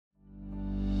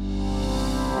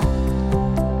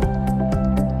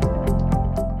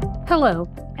Hello,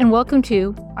 and welcome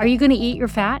to Are You Going to Eat Your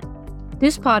Fat?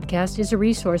 This podcast is a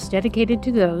resource dedicated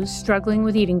to those struggling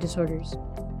with eating disorders.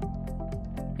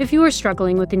 If you are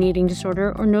struggling with an eating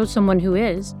disorder or know someone who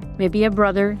is, maybe a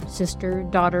brother, sister,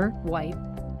 daughter, wife,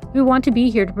 we want to be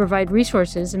here to provide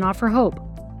resources and offer hope.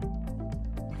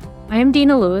 I am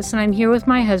Dina Lewis, and I'm here with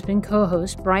my husband,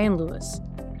 co-host Brian Lewis.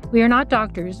 We are not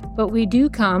doctors, but we do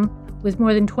come with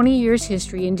more than 20 years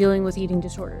history in dealing with eating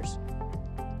disorders.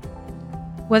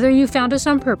 Whether you found us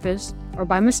on purpose or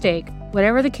by mistake,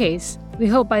 whatever the case, we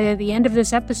hope by the end of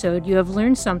this episode you have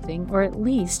learned something, or at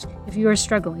least, if you are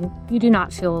struggling, you do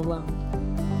not feel alone.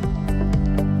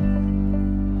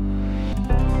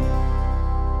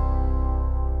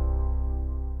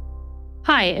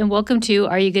 Hi, and welcome to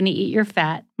Are You Going to Eat Your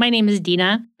Fat? My name is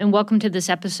Dina, and welcome to this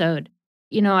episode.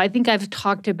 I think I've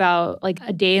talked about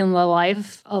a day in the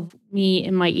life of me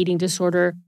and my eating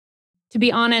disorder. To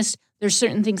be honest, there's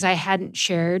certain things I hadn't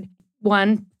shared.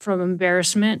 One from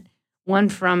embarrassment, one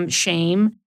from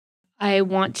shame. I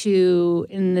want to,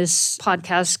 in this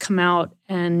podcast, come out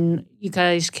and you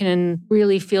guys can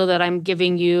really feel that I'm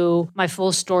giving you my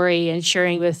full story and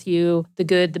sharing with you the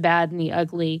good, the bad, and the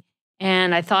ugly.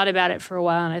 And I thought about it for a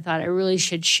while, and I thought I really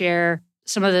should share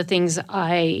some of the things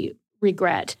I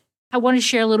regret. I want to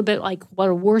share a little bit what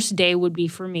a worst day would be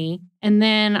for me. And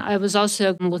then I was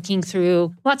also looking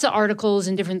through lots of articles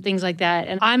and different things like that.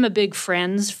 And I'm a big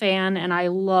Friends fan, and I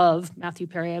love Matthew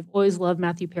Perry. I've always loved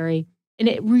Matthew Perry. And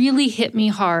it really hit me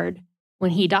hard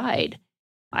when he died.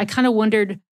 I kind of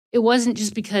wondered, it wasn't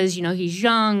just because, he's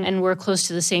young and we're close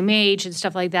to the same age and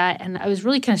stuff like that. And I was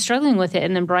really kind of struggling with it.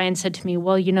 And then Brian said to me,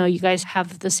 well, you guys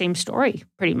have the same story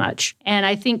pretty much. And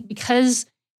I think because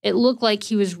it looked like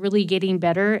he was really getting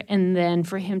better, and then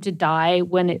for him to die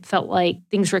when it felt like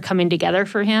things were coming together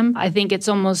for him, I think it's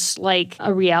almost like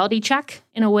a reality check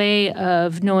in a way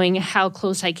of knowing how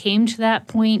close I came to that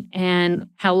point and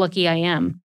how lucky I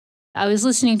am. I was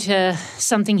listening to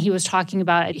something he was talking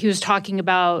about. He was talking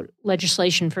about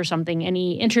legislation for something, and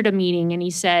he entered a meeting and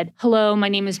he said, "Hello, my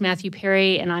name is Matthew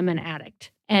Perry and I'm an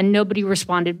addict." And nobody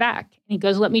responded back. And he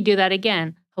goes, "Let me do that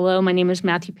again. Hello, my name is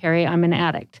Matthew Perry. I'm an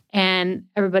addict." And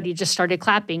everybody just started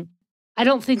clapping. I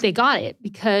don't think they got it,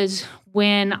 because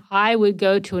when I would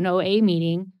go to an OA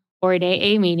meeting or an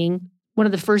AA meeting, one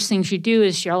of the first things you do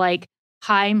is you're like,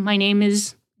 "Hi, my name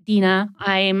is Dina.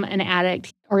 I'm an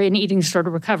addict or in eating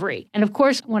disorder recovery." And of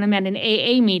course, when I'm at an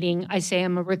AA meeting, I say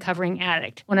I'm a recovering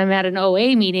addict. When I'm at an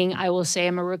OA meeting, I will say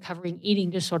I'm a recovering eating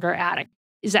disorder addict.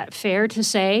 Is that fair to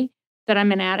say that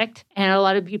I'm an addict? And a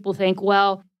lot of people think,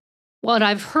 well, what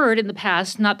I've heard in the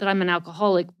past, not that I'm an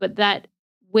alcoholic, but that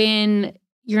when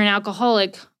you're an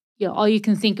alcoholic, all you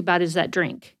can think about is that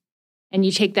drink. And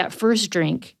you take that first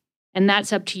drink, and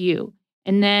that's up to you.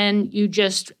 And then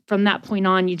from that point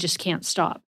on, you just can't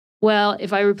stop. Well,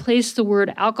 if I replace the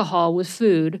word alcohol with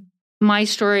food, my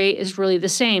story is really the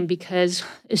same, because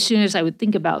as soon as I would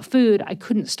think about food, I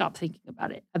couldn't stop thinking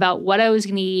about it, about what I was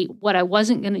going to eat, what I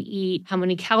wasn't going to eat, how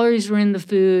many calories were in the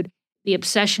food. The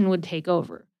obsession would take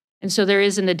over. And so there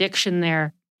is an addiction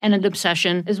there and an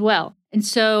obsession as well. And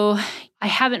so I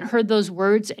haven't heard those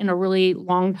words in a really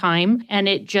long time. And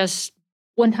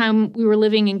one time we were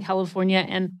living in California,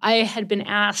 and I had been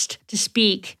asked to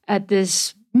speak at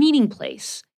this meeting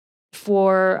place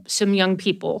for some young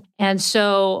people. And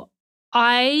so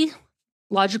I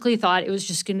logically thought it was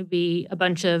just going to be a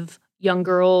bunch of young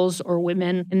girls or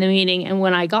women in the meeting. And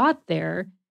when I got there,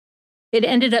 it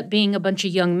ended up being a bunch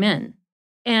of young men.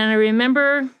 And I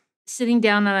remember sitting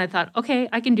down and I thought, okay,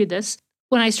 I can do this.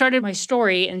 When I started my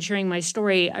story and sharing my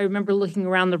story, I remember looking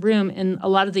around the room, and a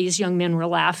lot of these young men were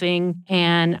laughing,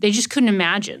 and they just couldn't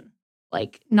imagine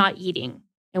not eating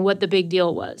and what the big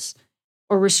deal was,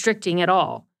 or restricting at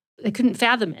all. They couldn't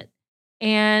fathom it.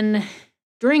 And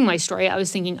during my story, I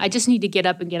was thinking, I just need to get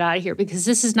up and get out of here, because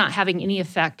this is not having any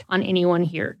effect on anyone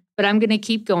here. But I'm going to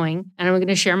keep going, and I'm going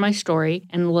to share my story,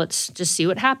 and let's just see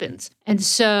what happens. And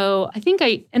so I think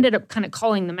I ended up kind of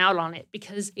calling them out on it,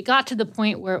 because it got to the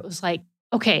point where it was like,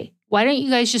 okay, why don't you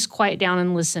guys just quiet down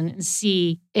and listen and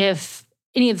see if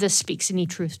any of this speaks any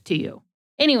truth to you?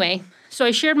 Anyway, so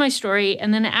I shared my story,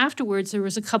 and then afterwards, there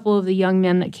was a couple of the young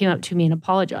men that came up to me and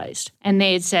apologized. And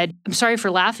they had said, "I'm sorry for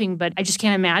laughing, but I just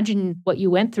can't imagine what you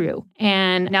went through.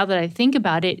 And now that I think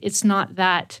about it, it's not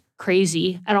that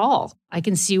crazy at all. I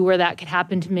can see where that could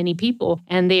happen to many people."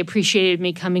 And they appreciated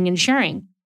me coming and sharing.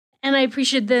 And I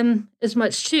appreciated them as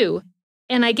much too.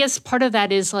 And I guess part of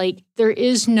that is there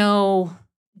is no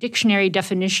dictionary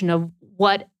definition of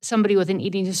what somebody with an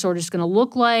eating disorder is going to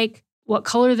look like, what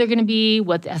color they're going to be,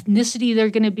 what ethnicity they're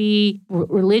going to be,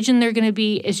 religion they're going to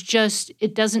be.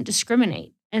 It doesn't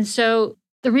discriminate. And so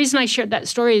The reason I shared that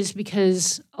story is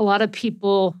because a lot of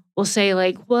people will say,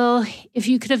 like, well, if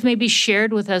you could have maybe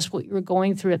shared with us what you were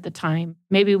going through at the time,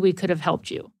 maybe we could have helped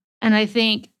you. And I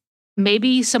think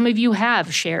maybe some of you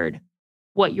have shared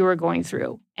what you were going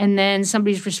through. And then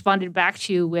somebody's responded back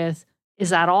to you with, is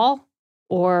that all?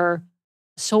 Or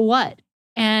so what?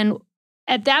 And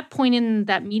at that point in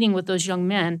that meeting with those young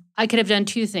men, I could have done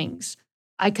two things.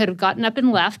 I could have gotten up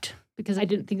and left because I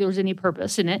didn't think there was any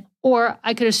purpose in it, or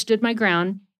I could have stood my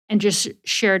ground and just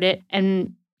shared it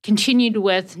and continued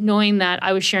with knowing that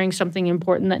I was sharing something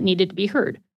important that needed to be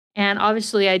heard. And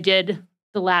obviously I did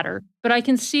the latter, but I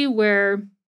can see where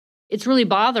it's really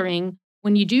bothering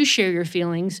when you do share your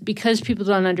feelings because people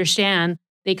don't understand.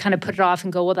 They kind of put it off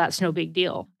and go, well, that's no big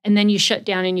deal. And then you shut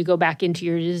down and you go back into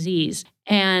your disease.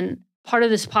 And part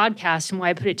of this podcast and why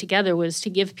I put it together was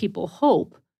to give people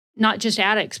hope, not just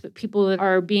addicts, but people that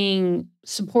are being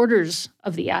supporters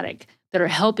of the addict, that are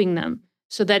helping them,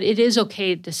 so that it is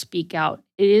okay to speak out.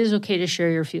 It is okay to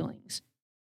share your feelings.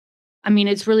 I mean,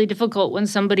 it's really difficult when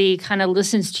somebody kind of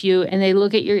listens to you and they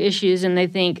look at your issues and they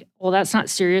think, well, that's not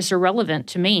serious or relevant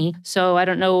to me, so I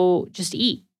don't know, just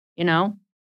eat, you know?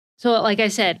 So like I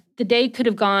said, the day could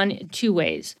have gone two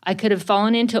ways. I could have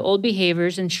fallen into old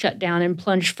behaviors and shut down and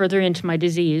plunged further into my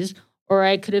disease, or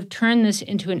I could have turned this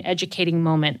into an educating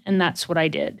moment, and that's what I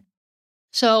did.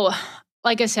 So,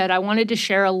 like I said, I wanted to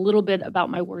share a little bit about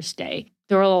my worst day.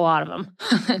 There were a lot of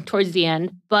them towards the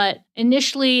end, but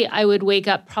initially I would wake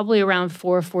up probably around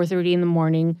 4:30 in the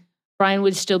morning. Brian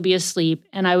would still be asleep,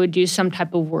 and I would do some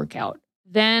type of workout.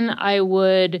 Then I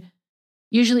would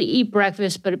usually eat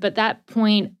breakfast, but at that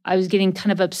point, I was getting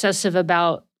kind of obsessive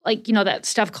about, like, that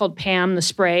stuff called PAM, the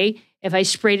spray. If I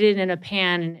sprayed it in a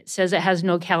pan and it says it has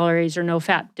no calories or no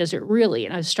fat, does it really?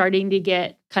 And I was starting to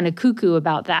get kind of cuckoo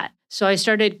about that. So I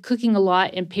started cooking a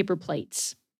lot in paper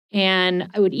plates. And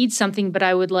I would eat something, but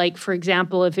I would, like, for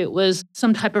example, if it was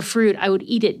some type of fruit, I would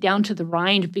eat it down to the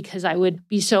rind because I would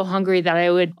be so hungry that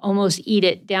I would almost eat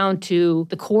it down to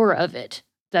the core of it,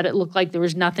 that it looked like there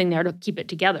was nothing there to keep it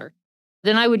together.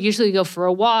 Then I would usually go for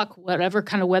a walk, whatever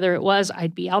kind of weather it was.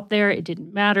 I'd be out there. It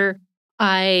didn't matter.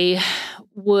 I'd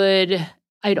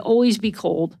always be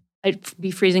cold. I'd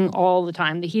be freezing all the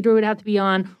time. The heater would have to be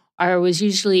on. I was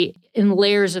usually in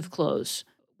layers of clothes.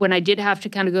 When I did have to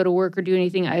kind of go to work or do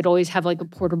anything, I'd always have like a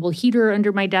portable heater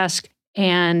under my desk.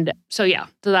 And so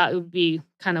that would be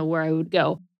kind of where I would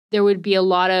go. There would be a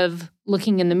lot of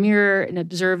looking in the mirror and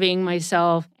observing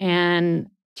myself and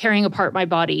tearing apart my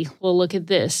body. Well, look at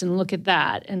this and look at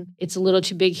that. And it's a little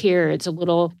too big here. It's a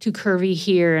little too curvy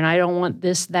here. And I don't want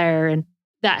this there. And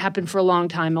that happened for a long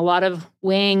time. A lot of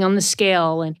weighing on the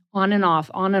scale and on and off,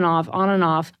 on and off, on and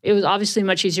off. It was obviously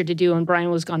much easier to do when Brian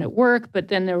was gone at work, but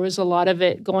then there was a lot of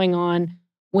it going on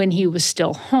when he was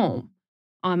still home.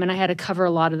 And I had to cover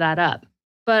a lot of that up.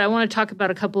 But I want to talk about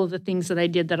a couple of the things that I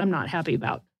did that I'm not happy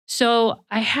about. So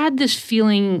I had this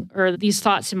feeling or these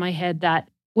thoughts in my head that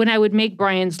when I would make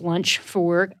Brian's lunch for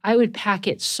work, I would pack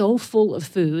it so full of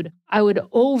food. I would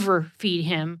overfeed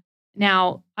him.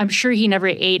 Now, I'm sure he never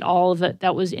ate all of it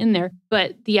that was in there,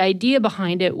 but the idea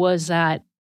behind it was that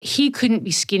he couldn't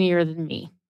be skinnier than me.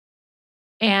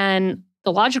 And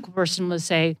the logical person would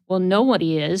say, well,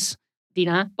 nobody is,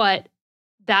 Dina, but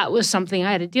that was something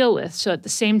I had to deal with. So at the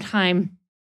same time,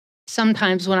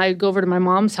 sometimes when I would go over to my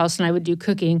mom's house and I would do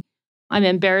cooking, I'm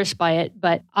embarrassed by it,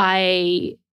 but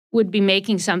I would be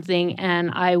making something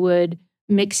and I would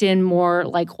mix in more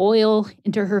like oil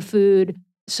into her food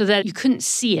so that you couldn't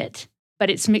see it, but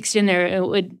it's mixed in there. It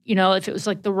would, if it was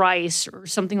like the rice or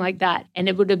something like that, and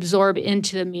it would absorb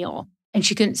into the meal. And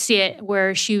she couldn't see it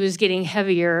where she was getting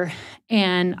heavier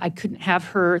and I couldn't have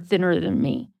her thinner than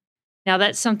me. Now,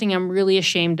 that's something I'm really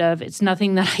ashamed of. It's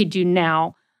nothing that I do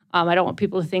now. I don't want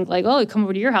people to think like, oh, I come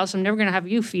over to your house, I'm never going to have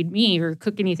you feed me or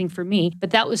cook anything for me.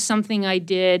 But that was something I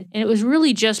did. And it was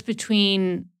really just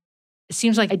it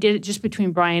seems like I did it just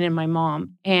between Brian and my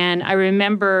mom. And I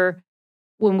remember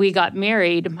when we got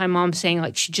married, my mom saying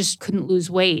like she just couldn't lose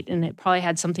weight. And it probably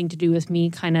had something to do with me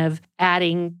kind of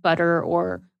adding butter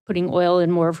or putting oil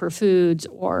in more of her foods.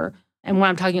 And when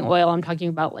I'm talking oil, I'm talking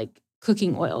about like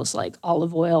cooking oils like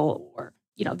olive oil or,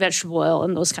 vegetable oil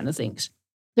and those kind of things.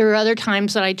 There were other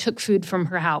times that I took food from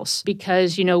her house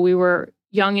because, we were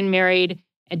young and married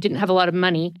and didn't have a lot of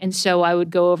money. And so I would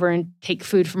go over and take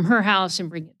food from her house and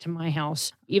bring it to my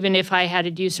house. Even if I had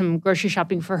to do some grocery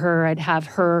shopping for her, I'd have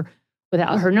her,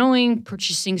 without her knowing,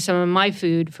 purchasing some of my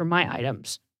food for my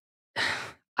items.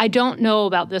 I don't know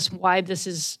about this, why this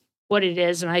is what it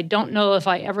is. And I don't know if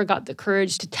I ever got the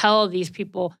courage to tell these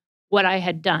people what I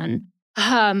had done.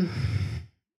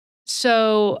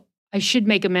 So I should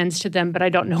make amends to them, but I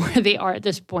don't know where they are at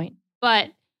this point.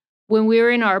 But when we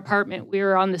were in our apartment, we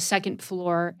were on the second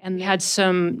floor and we had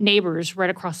some neighbors right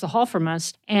across the hall from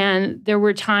us. And there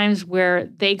were times where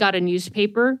they got a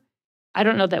newspaper. I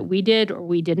don't know that we did or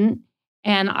we didn't.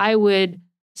 And I would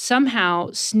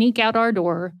somehow sneak out our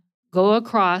door, go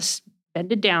across,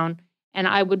 bend it down, and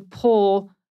I would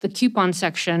pull the coupon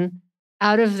section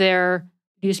out of their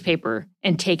newspaper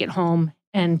and take it home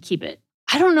and keep it.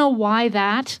 I don't know why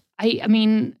that. I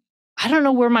mean, I don't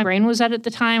know where my brain was at the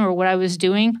time or what I was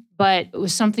doing, but it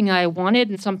was something I wanted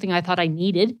and something I thought I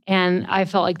needed. And I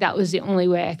felt like that was the only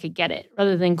way I could get it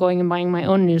rather than going and buying my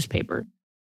own newspaper.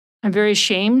 I'm very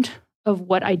ashamed of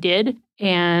what I did.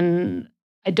 And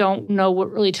I don't know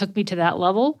what really took me to that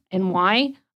level and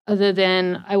why, other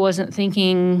than I wasn't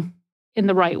thinking in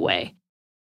the right way.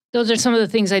 Those are some of the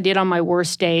things I did on my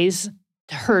worst days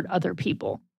to hurt other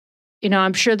people.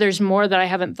 I'm sure there's more that I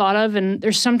haven't thought of. And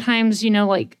there's sometimes,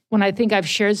 like when I think I've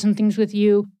shared some things with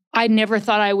you, I never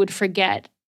thought I would forget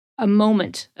a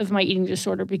moment of my eating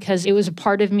disorder because it was a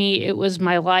part of me. It was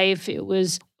my life. It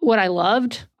was what I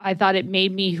loved. I thought it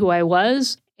made me who I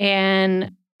was.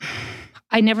 And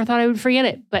I never thought I would forget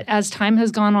it. But as time has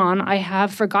gone on, I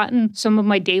have forgotten some of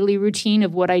my daily routine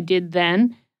of what I did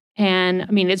then. And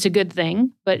I mean, it's a good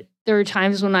thing, but there are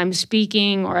times when I'm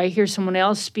speaking or I hear someone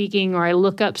else speaking or I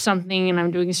look up something and I'm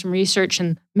doing some research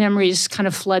and memories kind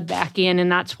of flood back in.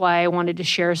 And that's why I wanted to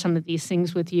share some of these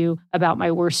things with you about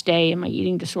my worst day and my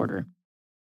eating disorder.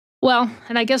 Well,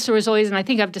 and I guess there was always, and I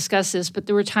think I've discussed this, but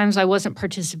there were times I wasn't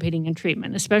participating in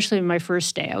treatment, especially in my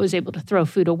first day. I was able to throw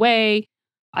food away.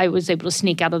 I was able to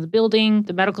sneak out of the building,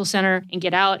 the medical center, and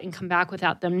get out and come back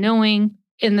without them knowing.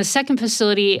 In the second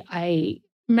facility, I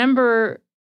remember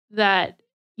that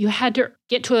you had to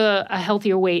get to a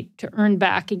healthier weight to earn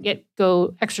back and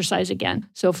go exercise again.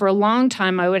 So for a long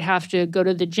time, I would have to go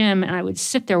to the gym and I would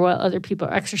sit there while other people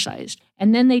exercised.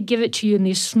 And then they'd give it to you in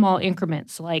these small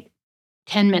increments, like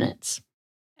 10 minutes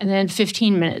and then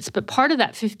 15 minutes. But part of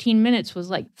that 15 minutes was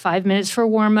like 5 minutes for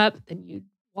warm up. Then you'd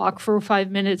walk for 5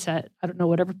 minutes at, I don't know,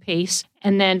 whatever pace,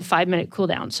 and then 5-minute cool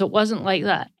down. So it wasn't like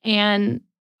that. And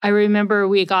I remember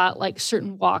we got like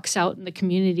certain walks out in the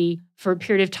community for a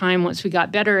period of time once we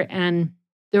got better. And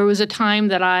there was a time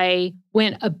that I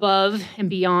went above and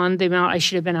beyond the amount I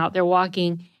should have been out there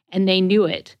walking, and they knew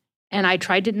it. And I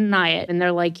tried to deny it. And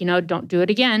they're like, don't do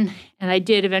it again. And I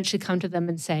did eventually come to them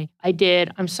and say, I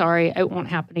did. I'm sorry. It won't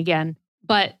happen again.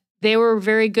 But they were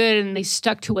very good and they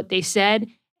stuck to what they said.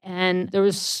 And there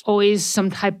was always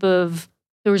there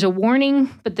was a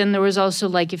warning, but then there was also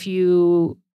like, if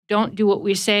you don't do what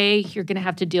we say, you're going to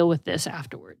have to deal with this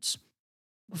afterwards.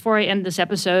 Before I end this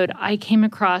episode, I came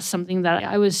across something that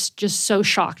I was just so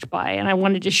shocked by, and I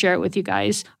wanted to share it with you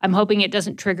guys. I'm hoping it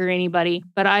doesn't trigger anybody,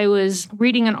 but I was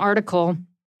reading an article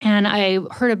and I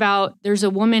heard there's a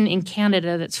woman in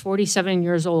Canada that's 47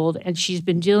 years old, and she's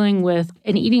been dealing with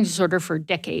an eating disorder for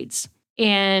decades.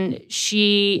 And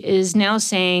she is now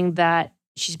saying that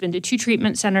she's been to 2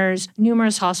 treatment centers,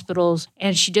 numerous hospitals,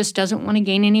 and she just doesn't want to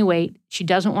gain any weight. She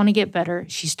doesn't want to get better.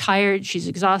 She's tired. She's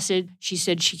exhausted. She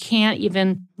said she can't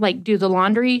even do the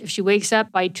laundry. If she wakes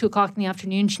up by 2:00 in the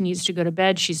afternoon, she needs to go to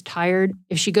bed. She's tired.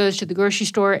 If she goes to the grocery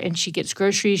store and she gets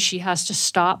groceries, she has to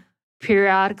stop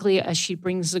periodically as she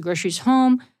brings the groceries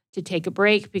home to take a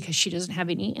break because she doesn't have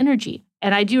any energy.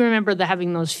 And I do remember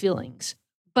having those feelings.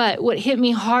 But what hit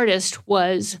me hardest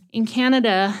was in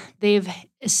Canada, they've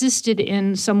assisted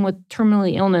in someone with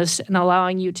terminally illness and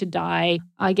allowing you to die,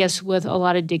 I guess, with a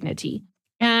lot of dignity.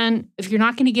 And if you're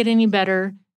not going to get any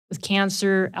better with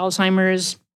cancer,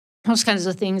 Alzheimer's, those kinds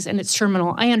of things, and it's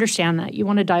terminal, I understand that. You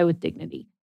want to die with dignity.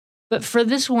 But for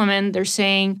this woman, they're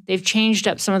saying they've changed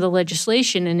up some of the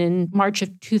legislation. And in March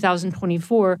of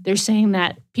 2024, they're saying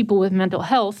that people with mental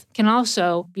health can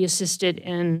also be assisted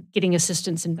in getting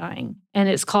assistance in dying. And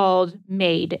it's called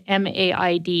MAID,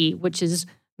 M-A-I-D, which is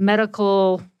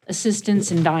Medical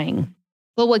Assistance in Dying.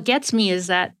 But what gets me is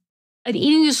that an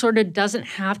eating disorder doesn't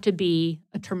have to be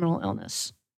a terminal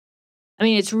illness. I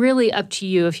mean, it's really up to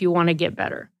you if you want to get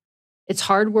better. It's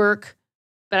hard work.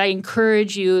 But I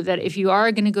encourage you that if you are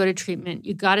going to go to treatment,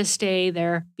 you got to stay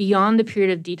there beyond the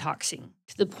period of detoxing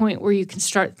to the point where you can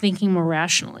start thinking more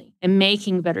rationally and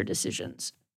making better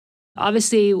decisions.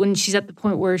 Obviously, when she's at the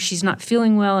point where she's not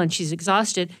feeling well and she's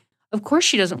exhausted, of course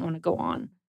she doesn't want to go on.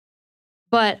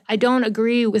 But I don't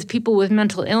agree with people with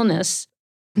mental illness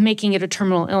making it a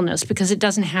terminal illness because it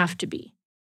doesn't have to be.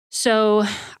 So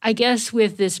I guess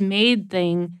with this MAID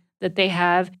thing, that they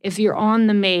have. If you're on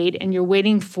the MAID and you're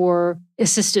waiting for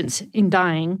assistance in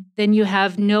dying, then you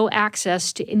have no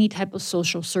access to any type of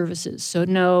social services. So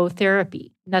no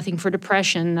therapy, nothing for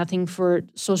depression, nothing for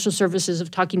social services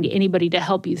of talking to anybody to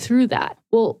help you through that.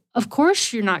 Well, of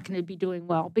course you're not going to be doing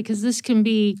well, because this can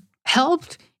be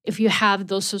helped if you have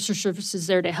those social services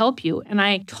there to help you. And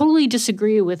I totally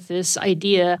disagree with this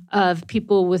idea of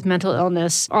people with mental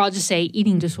illness, or I'll just say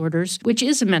eating disorders, which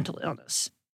is a mental illness.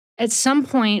 At some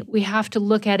point, we have to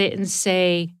look at it and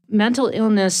say, mental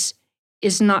illness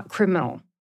is not criminal.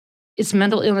 It's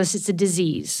mental illness, it's a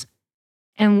disease.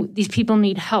 And these people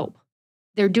need help.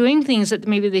 They're doing things that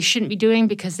maybe they shouldn't be doing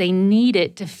because they need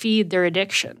it to feed their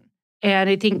addiction. And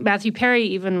I think Matthew Perry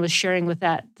even was sharing with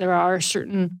that. There are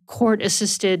certain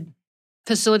court-assisted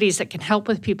facilities that can help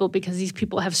with people because these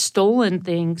people have stolen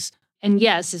things. And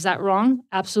yes, is that wrong?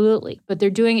 Absolutely. But they're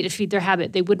doing it to feed their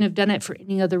habit. They wouldn't have done it for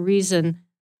any other reason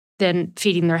than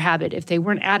feeding their habit. If they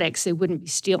weren't addicts, they wouldn't be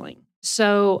stealing.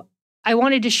 So I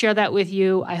wanted to share that with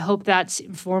you. I hope that's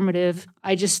informative.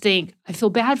 I just think I feel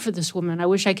bad for this woman. I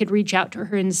wish I could reach out to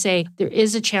her and say, there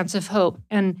is a chance of hope.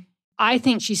 And I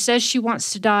think she says she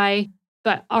wants to die,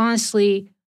 but honestly,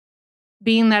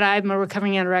 being that I'm a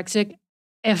recovering anorexic,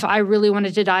 if I really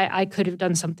wanted to die, I could have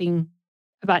done something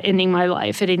about ending my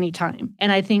life at any time.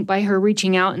 And I think by her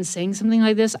reaching out and saying something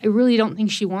like this, I really don't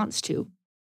think she wants to.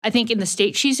 I think in the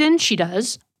state she's in, she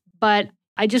does. But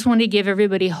I just want to give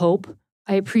everybody hope.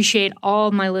 I appreciate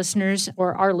all my listeners,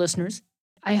 or our listeners.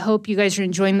 I hope you guys are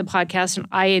enjoying the podcast, and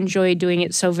I enjoy doing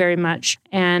it so very much.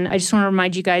 And I just want to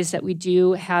remind you guys that we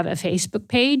do have a Facebook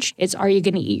page. It's Are You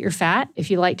Gonna Eat Your Fat? If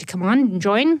you'd like to come on and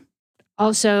join.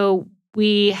 Also,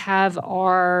 we have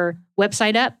our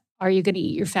website up,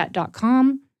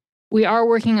 areyougonnaaeatyourfat.com. We are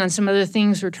working on some other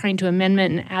things. We're trying to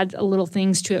amendment and add a little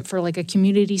things to it for like a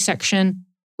community section.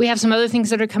 We have some other things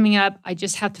that are coming up. I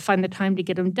just have to find the time to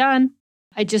get them done.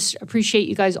 I just appreciate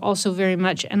you guys all so very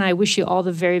much, and I wish you all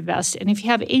the very best. And if you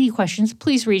have any questions,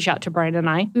 please reach out to Brian and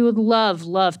I. We would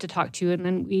love to talk to you, and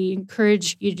then we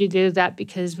encourage you to do that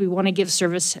because we want to give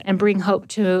service and bring hope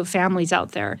to families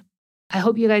out there. I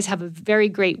hope you guys have a very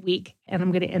great week, and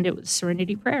I'm going to end it with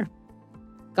serenity prayer.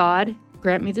 God,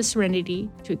 grant me the serenity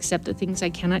to accept the things I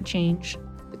cannot change,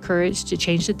 the courage to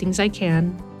change the things I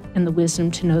can, and the wisdom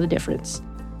to know the difference.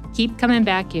 Keep coming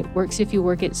back. It works if you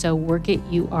work it, so work it.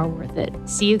 You are worth it.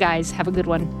 See you guys. Have a good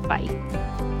one. Bye.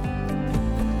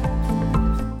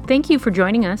 Thank you for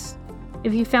joining us.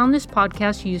 If you found this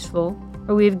podcast useful,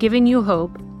 or we have given you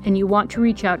hope, and you want to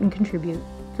reach out and contribute,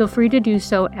 feel free to do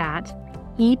so at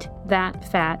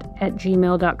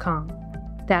eatthatfat@gmail.com.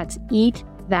 That's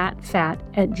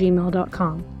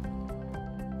eatthatfat@gmail.com.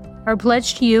 Our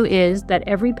pledge to you is that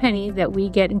every penny that we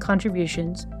get in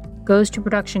contributions goes to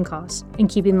production costs and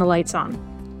keeping the lights on.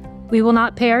 We will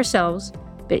not pay ourselves,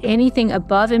 but anything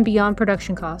above and beyond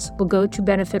production costs will go to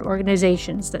benefit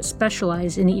organizations that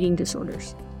specialize in eating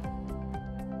disorders.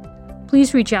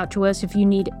 Please reach out to us if you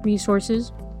need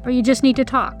resources or you just need to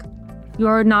talk. You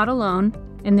are not alone,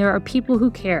 and there are people who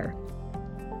care.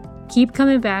 Keep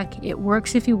coming back. It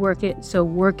works if you work it, so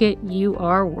work it. You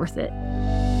are worth it.